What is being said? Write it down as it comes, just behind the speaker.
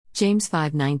James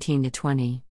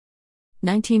 5:19-20.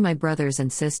 19 My brothers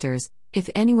and sisters, if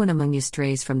anyone among you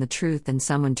strays from the truth and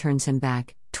someone turns him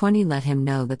back, 20 Let him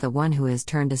know that the one who has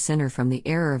turned a sinner from the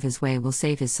error of his way will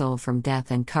save his soul from death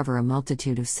and cover a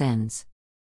multitude of sins.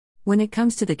 When it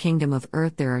comes to the kingdom of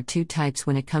earth, there are two types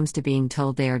when it comes to being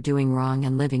told they are doing wrong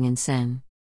and living in sin.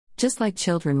 Just like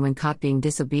children when caught being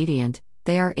disobedient,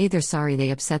 they are either sorry they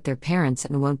upset their parents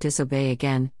and won't disobey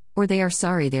again, or they are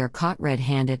sorry they are caught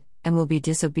red-handed and will be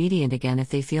disobedient again if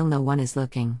they feel no one is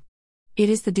looking. It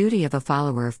is the duty of a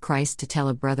follower of Christ to tell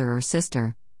a brother or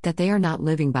sister that they are not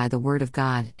living by the word of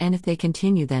God, and if they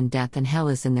continue, then death and hell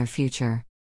is in their future.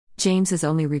 James is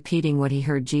only repeating what he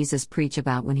heard Jesus preach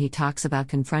about when he talks about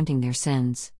confronting their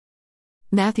sins.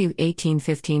 Matthew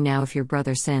 18:15 Now if your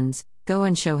brother sins, go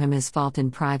and show him his fault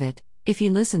in private. If he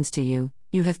listens to you,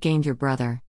 you have gained your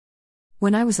brother.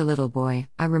 When I was a little boy,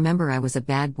 I remember I was a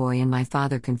bad boy and my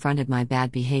father confronted my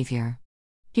bad behavior.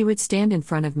 He would stand in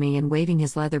front of me and waving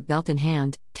his leather belt in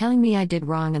hand, telling me I did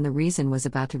wrong and the reason was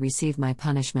about to receive my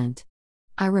punishment.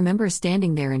 I remember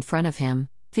standing there in front of him,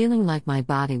 feeling like my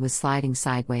body was sliding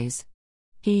sideways.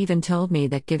 He even told me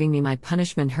that giving me my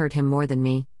punishment hurt him more than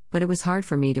me, but it was hard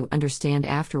for me to understand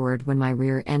afterward when my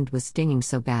rear end was stinging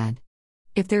so bad.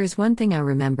 If there is one thing I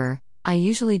remember, I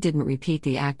usually didn't repeat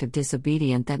the act of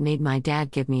disobedience that made my dad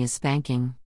give me a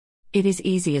spanking. It is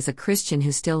easy as a Christian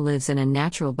who still lives in a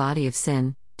natural body of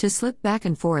sin, to slip back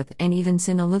and forth and even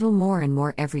sin a little more and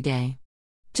more every day.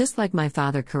 Just like my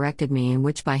father corrected me, in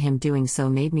which by him doing so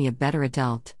made me a better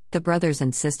adult, the brothers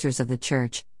and sisters of the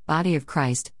church, body of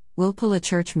Christ, will pull a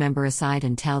church member aside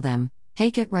and tell them,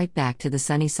 hey, get right back to the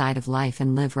sunny side of life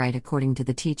and live right according to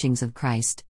the teachings of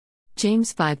Christ.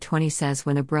 James 5:20 says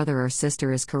when a brother or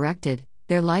sister is corrected,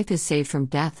 their life is saved from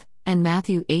death, and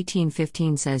Matthew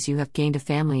 18:15 says you have gained a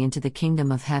family into the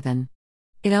kingdom of heaven.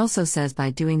 It also says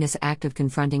by doing this act of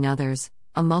confronting others,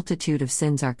 a multitude of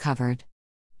sins are covered.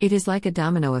 It is like a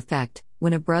domino effect,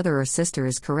 when a brother or sister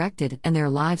is corrected and their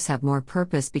lives have more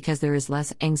purpose because there is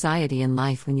less anxiety in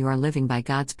life when you are living by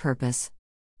God's purpose.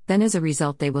 Then as a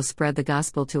result they will spread the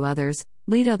gospel to others,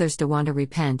 lead others to want to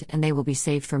repent, and they will be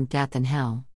saved from death and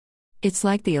hell. It's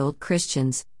like the old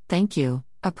Christians, thank you,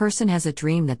 a person has a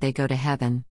dream that they go to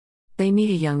heaven. They meet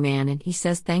a young man and he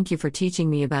says thank you for teaching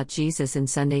me about Jesus in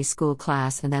Sunday school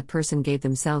class, and that person gave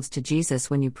themselves to Jesus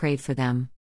when you prayed for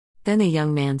them. Then the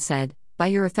young man said, by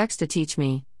your effects to teach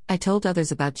me, I told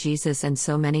others about Jesus and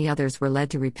so many others were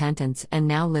led to repentance and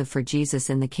now live for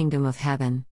Jesus in the kingdom of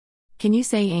heaven. Can you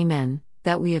say amen,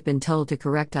 that we have been told to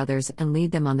correct others and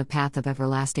lead them on the path of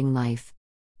everlasting life?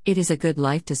 It is a good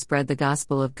life to spread the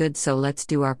gospel of good, so let's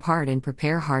do our part and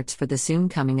prepare hearts for the soon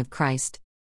coming of Christ.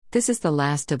 This is the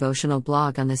last devotional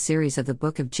blog on the series of the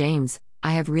book of James.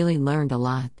 I have really learned a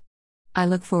lot. I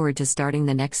look forward to starting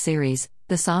the next series,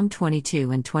 the Psalm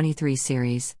 22 and 23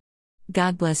 series.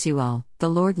 God bless you all, the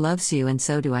Lord loves you and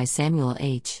so do I. Samuel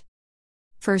H.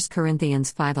 1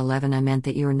 Corinthians 5:11 I meant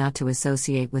that you are not to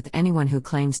associate with anyone who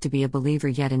claims to be a believer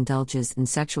yet indulges in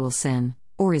sexual sin,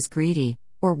 or is greedy,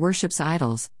 or worships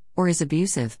idols, or is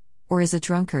abusive, or is a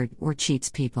drunkard, or cheats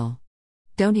people.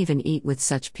 Don't even eat with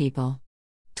such people.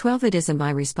 12 It isn't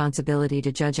my responsibility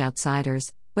to judge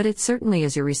outsiders, but it certainly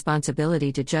is your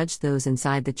responsibility to judge those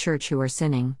inside the church who are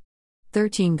sinning.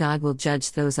 13 God will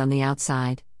judge those on the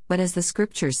outside, but as the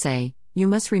scriptures say, you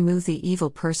must remove the evil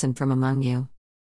person from among you.